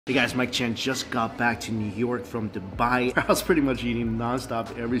Hey guys, Mike Chen just got back to New York from Dubai. I was pretty much eating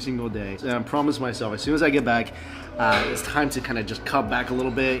non-stop every single day. And I promised myself, as soon as I get back, it's time to kind of just cut back a little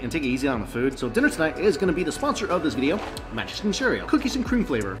bit and take it easy on the food. So dinner tonight is going to be the sponsor of this video, Magic Spoon cereal, cookies and cream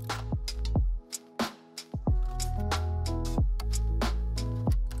flavor.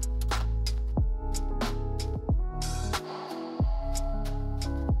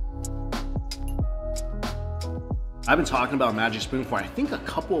 I've been talking about Magic Spoon for I think a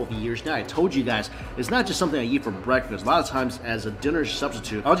couple of years now. I told you guys, it's not just something I eat for breakfast. A lot of times as a dinner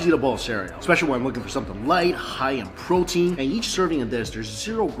substitute, I'll just eat a bowl of cereal, especially when I'm looking for something light, high in protein. And each serving of this, there's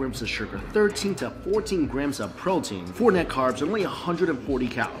 0 grams of sugar, 13 to 14 grams of protein, 4 net carbs, and only 140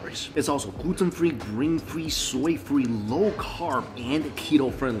 calories. It's also gluten-free, grain-free, soy-free, low carb, and keto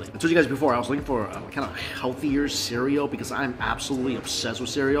friendly. I told you guys before, I was looking for a kind of healthier cereal because I'm absolutely obsessed with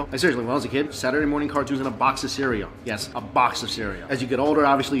cereal. Like seriously, when I was a kid, Saturday morning cartoons and a box of cereal. Yes, a box of cereal. As you get older,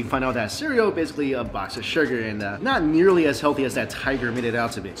 obviously you find out that cereal basically a box of sugar and not nearly as healthy as that tiger made it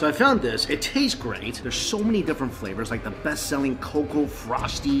out to be. So I found this. It tastes great. There's so many different flavors, like the best-selling cocoa,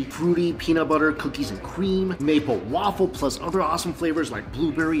 frosty, fruity, peanut butter, cookies and cream, maple waffle, plus other awesome flavors like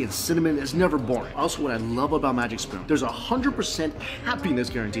blueberry and cinnamon. It's never boring. Also, what I love about Magic Spoon, there's a 100%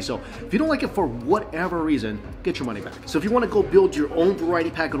 happiness guarantee. So if you don't like it for whatever reason, get your money back. So if you want to go build your own variety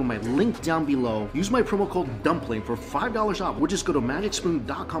pack, go to my link down below. Use my promo code Dumpling for $5 off, or just go to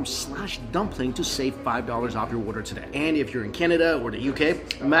magicspoon.com/dumpling to save $5 off your order today. And if you're in Canada or the UK,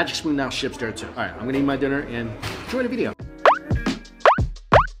 Magic Spoon now ships there too. All right, I'm gonna eat my dinner and enjoy the video.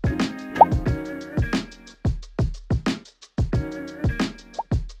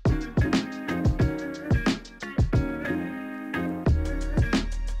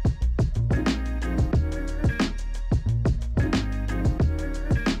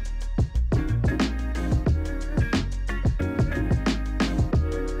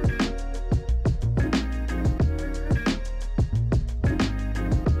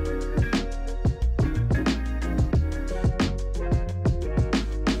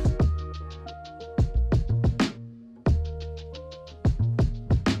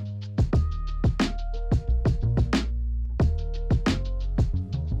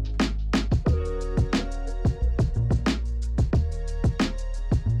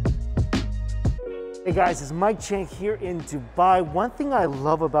 Hey guys, it's Mike Chen here in Dubai. One thing I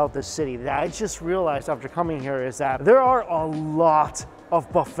love about this city that I just realized after coming here is that there are a lot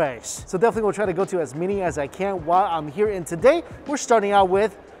of buffets. So definitely we'll try to go to as many as I can while I'm here. And today we're starting out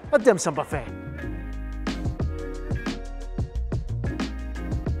with a dim sum buffet.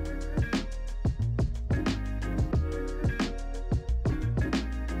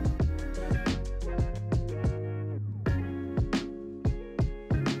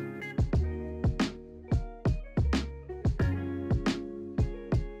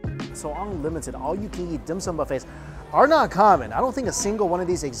 So unlimited, all-you-can-eat dim sum buffets are not common. I don't think a single one of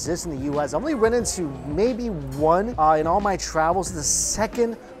these exists in the US. I've only run into maybe one in all my travels. It's the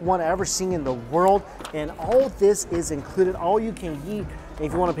second one I ever seen in the world. And all this is included, all you can eat. And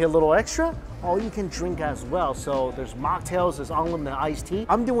if you want to pay a little extra, all you can drink as well. So there's mocktails, there's unlimited iced tea.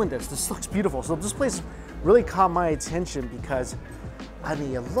 I'm doing this. This looks beautiful. So this place really caught my attention because, I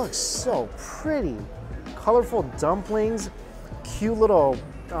mean, it looks so pretty. Colorful dumplings, cute little,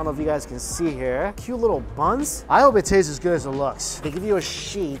 I don't know if you guys can see here, cute little buns. I hope it tastes as good as it looks. They give you a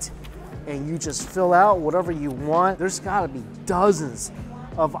sheet and you just fill out whatever you want. There's gotta be dozens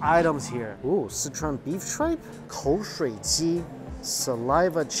of items here. Ooh, Sichuan beef tripe, 口水鸡,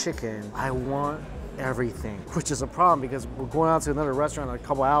 saliva chicken. I want everything, which is a problem because we're going out to another restaurant in a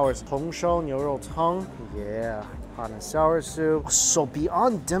couple hours. 红烧牛肉汤, yeah. Hot and sour soup. So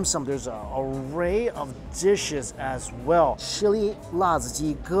beyond dim sum, there's an array of dishes as well. Chili 辣子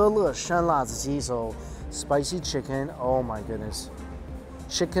鸡, 歌乐山辣子鸡, so spicy chicken, oh my goodness.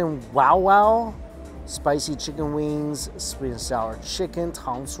 Chicken wow wow, spicy chicken wings, sweet and sour chicken,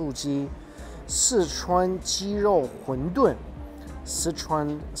 糖醋鸡, 四川鸡肉馄饨,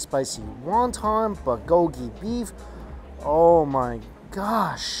 Sichuan spicy wonton, bulgogi beef, oh my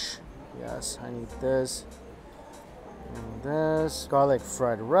gosh. Yes, I need this. And this, garlic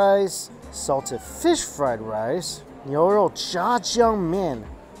fried rice, salted fish fried rice, 牛肉炸酱面,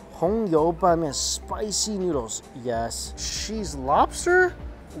 红油拌面, spicy noodles, yes. Cheese lobster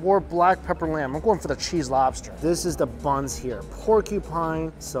or black pepper lamb? I'm going for the cheese lobster. This is the buns here,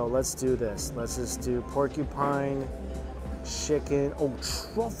 porcupine. So let's do this. Let's just do porcupine, chicken, oh,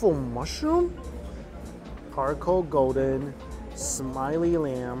 truffle mushroom, charcoal golden, smiley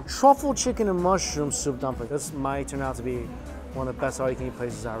lamb, truffle chicken and mushroom soup dumpling. This might turn out to be one of the best all-you-can-eat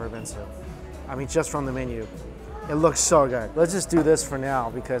places I've ever been to. I mean, just from the menu. It looks so good. Let's just do this for now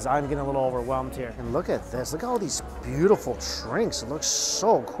because I'm getting a little overwhelmed here. And look at this. Look at all these beautiful drinks. It looks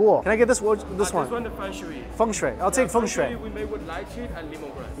so cool. Can I get this one? This one, the feng shui. Feng shui. I'll take feng shui. We made with lychee and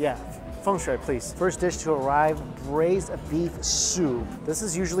lemongrass. Yeah. Feng shui, please. First dish to arrive, braised beef soup. This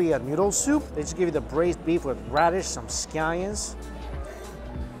is usually a noodle soup. They just give you the braised beef with radish, some scallions.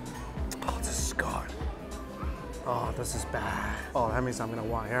 Oh, this is good. Oh, this is bad. Oh, that means I'm gonna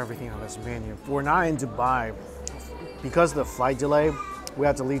want everything on this menu. We're not in Dubai. Because of the flight delay, we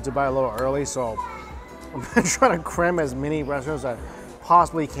had to leave Dubai a little early, so I'm trying to cram as many restaurants as I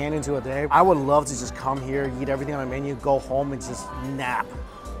possibly can into a day. I would love to just come here, eat everything on the menu, go home and just nap.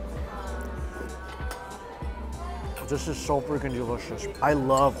 This is so freaking delicious. I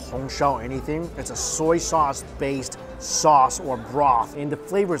love Hong Shao anything. It's a soy sauce based sauce or broth, and the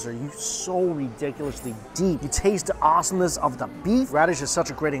flavors are so ridiculously deep. You taste the awesomeness of the beef. Radish is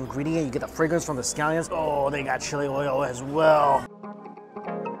such a great ingredient. You get the fragrance from the scallions. Oh, they got chili oil as well.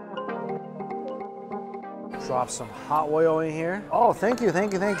 Drop some hot oil in here. Oh, thank you,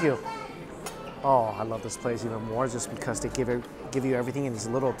 thank you, thank you. Oh, I love this place even more just because they give you everything in these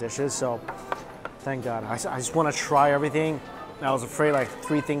little dishes. So thank God. I just want to try everything. I was afraid like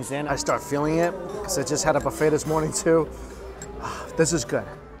 3 things in, I start feeling it because I just had a buffet this morning too. This is good.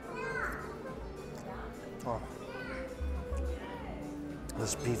 Oh.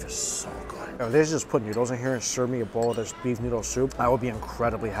 This beef is so good. If they just put noodles in here and serve me a bowl of this beef noodle soup, I would be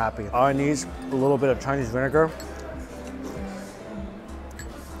incredibly happy. All I need is a little bit of Chinese vinegar.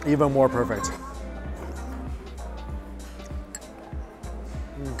 Even more perfect.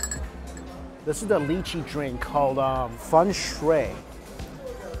 This is the lychee drink called feng shui.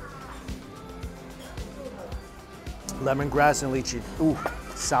 Lemongrass and lychee. Ooh,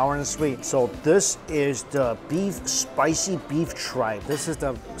 sour and sweet. So this is the spicy beef tripe. This is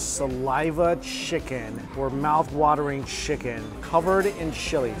the saliva chicken or mouth-watering chicken covered in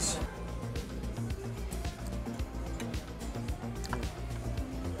chilies.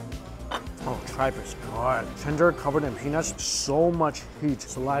 Oh, tripe is good. Tender, covered in peanuts. So much heat.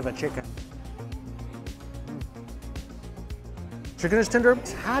 Saliva chicken. Chicken is tender,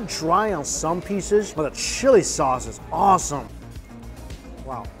 it's had dry on some pieces, but the chili sauce is awesome.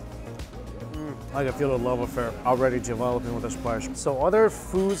 Wow. I can feel the love affair already developing with this place. So other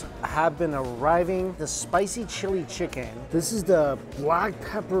foods have been arriving. The spicy chili chicken. This is the black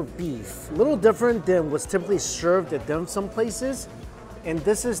pepper beef. A little different than what's typically served at dim sum places. And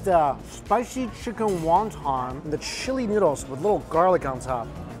this is the spicy chicken wonton, and the chili noodles with little garlic on top.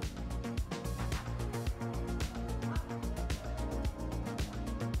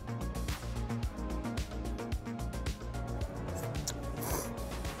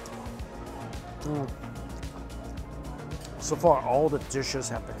 So far, all the dishes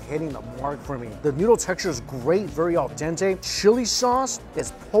have been hitting the mark for me. The noodle texture is great, very al dente. Chili sauce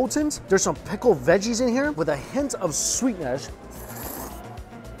is potent. There's some pickled veggies in here with a hint of sweetness.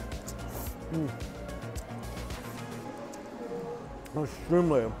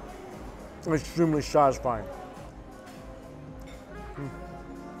 Extremely satisfying.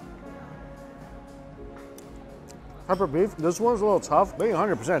 Pepper beef, this one's a little tough, but you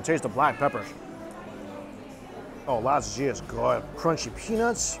 100% taste the black peppers. Oh, lots of is good. Crunchy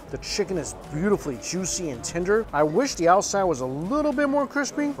peanuts. The chicken is beautifully juicy and tender. I wish the outside was a little bit more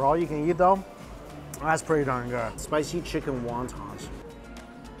crispy. For all you can eat though, that's pretty darn good. Spicy chicken wontons.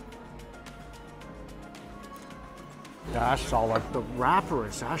 Yeah, that's solid. The wrapper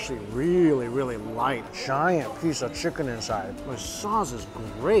is actually really, really light. Giant piece of chicken inside. The sauce is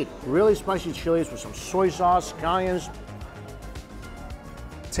great. Really spicy chilies with some soy sauce, scallions.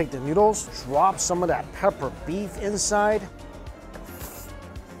 Take the noodles, drop some of that pepper beef inside.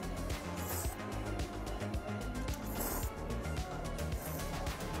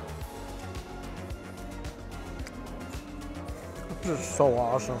 This is so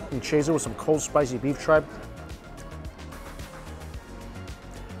awesome. And chase it with some cold spicy beef tripe.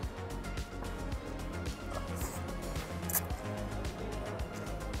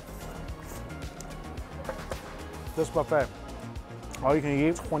 This buffet, all you can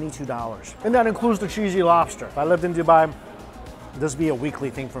eat, $22. And that includes the cheesy lobster. If I lived in Dubai, this would be a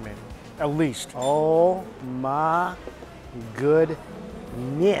weekly thing for me, at least. Oh my goodness.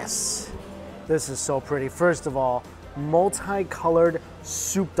 This is so pretty. First of all, multicolored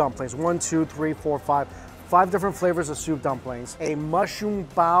soup dumplings. 1, 2, 3, 4, 5. 5 different flavors of soup dumplings. A mushroom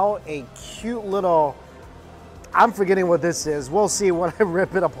bao, a cute little, I'm forgetting what this is. We'll see when I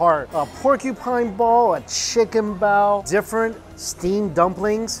rip it apart. A porcupine ball, a chicken bao, different steamed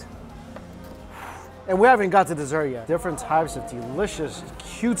dumplings. And we haven't got to dessert yet. Different types of delicious,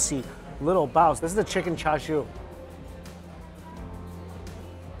 cutesy little baos. This is the chicken chashu.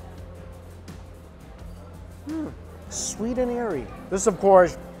 Sweet and airy. This, of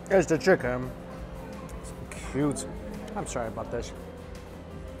course, is the chicken. So cute. I'm sorry about this.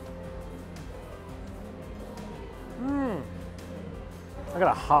 I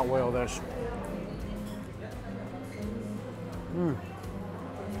gotta hot oil this.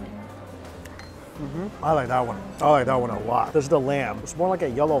 I like that one. I like that one a lot. This is the lamb. It's more like a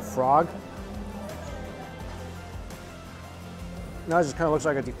yellow frog. Now it just kind of looks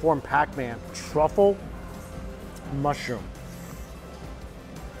like a deformed Pac-Man. Truffle, mushroom.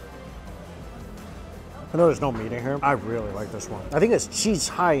 I know there's no meat in here. I really like this one. I think it's cheese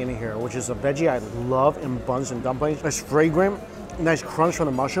high in here, which is a veggie I love in buns and dumplings. It's fragrant, nice crunch from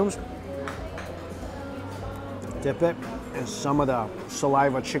the mushrooms. Dip it in some of the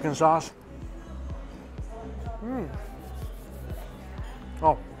saliva chicken sauce.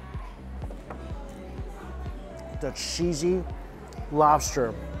 Oh, the cheesy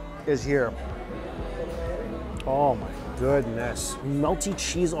lobster is here. Oh my goodness. Melty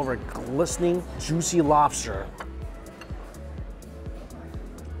cheese over glistening, juicy lobster.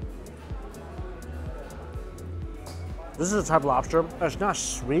 This is the type of lobster that's not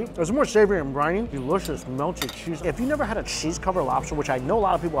sweet. It's more savory and briny. Delicious melted cheese. If you never had a cheese covered lobster, which I know a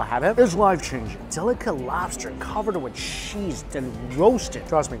lot of people haven't, it's life changing. Delicate lobster covered with cheese, then roasted.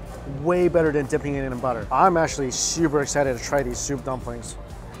 Trust me, way better than dipping it in butter. I'm actually super excited to try these soup dumplings.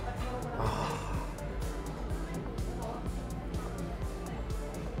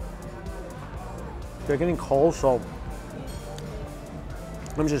 They're getting cold, so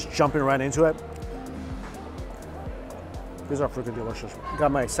I'm just jumping right into it. These are freaking delicious.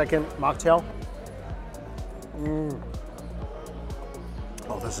 Got my second mocktail.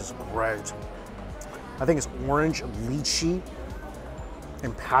 Oh, this is great. I think it's orange, lychee,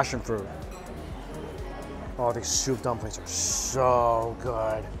 and passion fruit. Oh, these soup dumplings are so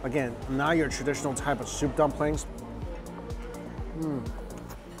good. Again, not your traditional type of soup dumplings.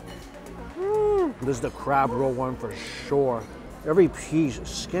 This is the crab roll one for sure. Every piece,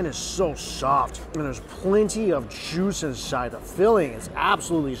 skin is so soft, and there's plenty of juice inside. The filling is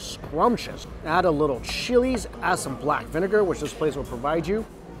absolutely scrumptious. Add a little chilies, add some black vinegar, which this place will provide you.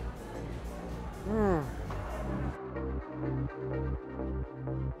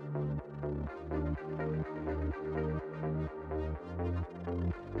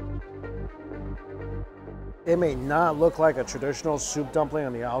 It may not look like a traditional soup dumpling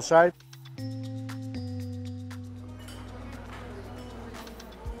on the outside,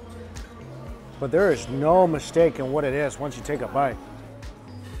 but there is no mistake in what it is once you take a bite.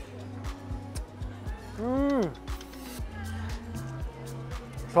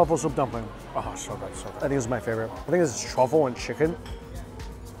 Truffle soup dumpling. Oh, so good, so good. I think this is my favorite. I think this is truffle and chicken.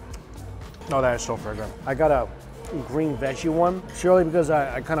 Oh, that is so fragrant. I got a green veggie one, purely because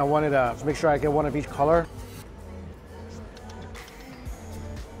I kind of wanted to make sure I get one of each color.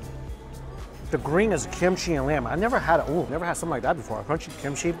 The green is kimchi and lamb. I never had something like that before. A crunchy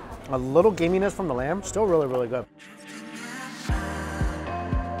kimchi, a little gaminess from the lamb, still really, really good.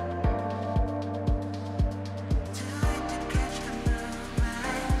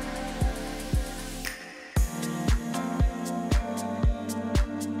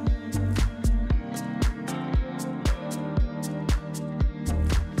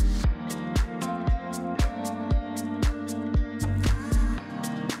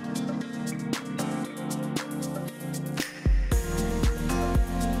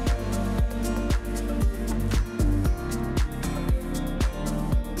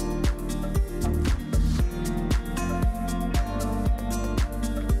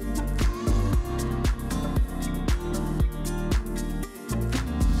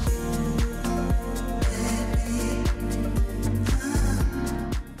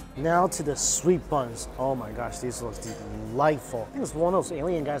 Now to the sweet buns. Oh my gosh, these look delightful. I think it's one of those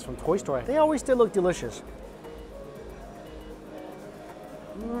alien guys from Toy Story. They always did look delicious.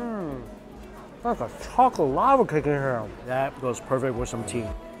 Like a chocolate lava cake in here. That goes perfect with some tea.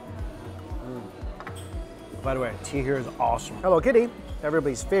 By the way, tea here is awesome. Hello Kitty,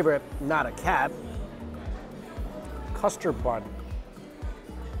 everybody's favorite, not a cat. Custard bun.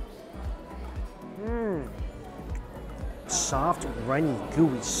 Soft, runny,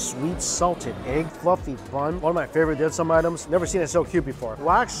 gooey, sweet, salted egg, fluffy bun. One of my favorite dim sum items. Never seen it so cute before.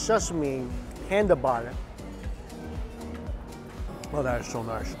 Black sesame panda bun. Oh, that is so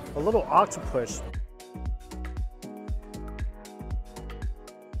nice. A little octopus.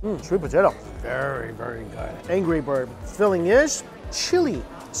 Sweet potato. Very, very good. Angry Bird. Filling is chili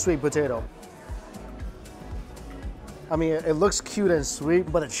sweet potato. I mean, it looks cute and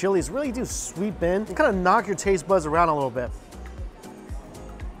sweet, but the chilies really do sweep in and kind of knock your taste buds around a little bit.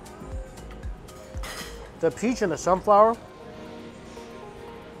 The peach and the sunflower,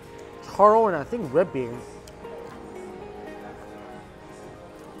 taro, and I think red bean.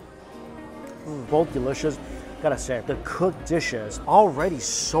 Both delicious. Gotta say, the cooked dishes already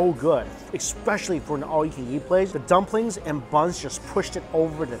so good, especially for an all-you-can-eat place. The dumplings and buns just pushed it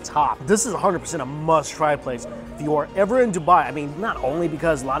over the top. This is 100% a must-try place. If you are ever in Dubai, I mean, not only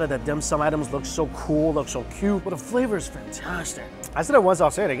because a lot of the dim sum items look so cool, look so cute, but the flavor is fantastic. I said it once, I'll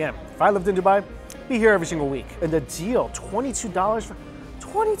say it again. If I lived in Dubai, be here every single week. And the deal, $22 for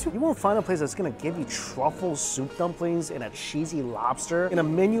 22. You won't find a place that's gonna give you truffle soup dumplings and a cheesy lobster in a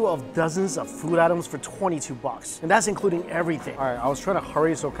menu of dozens of food items for 22 bucks. And that's including everything. All right, I was trying to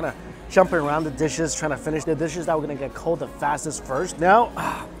hurry, so kind of jumping around the dishes, trying to finish the dishes that were gonna get cold the fastest first. Now,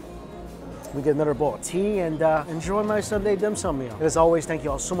 we get another bowl of tea and enjoy my Sunday dim sum meal. And as always, thank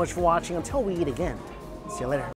you all so much for watching. Until we eat again, see you later.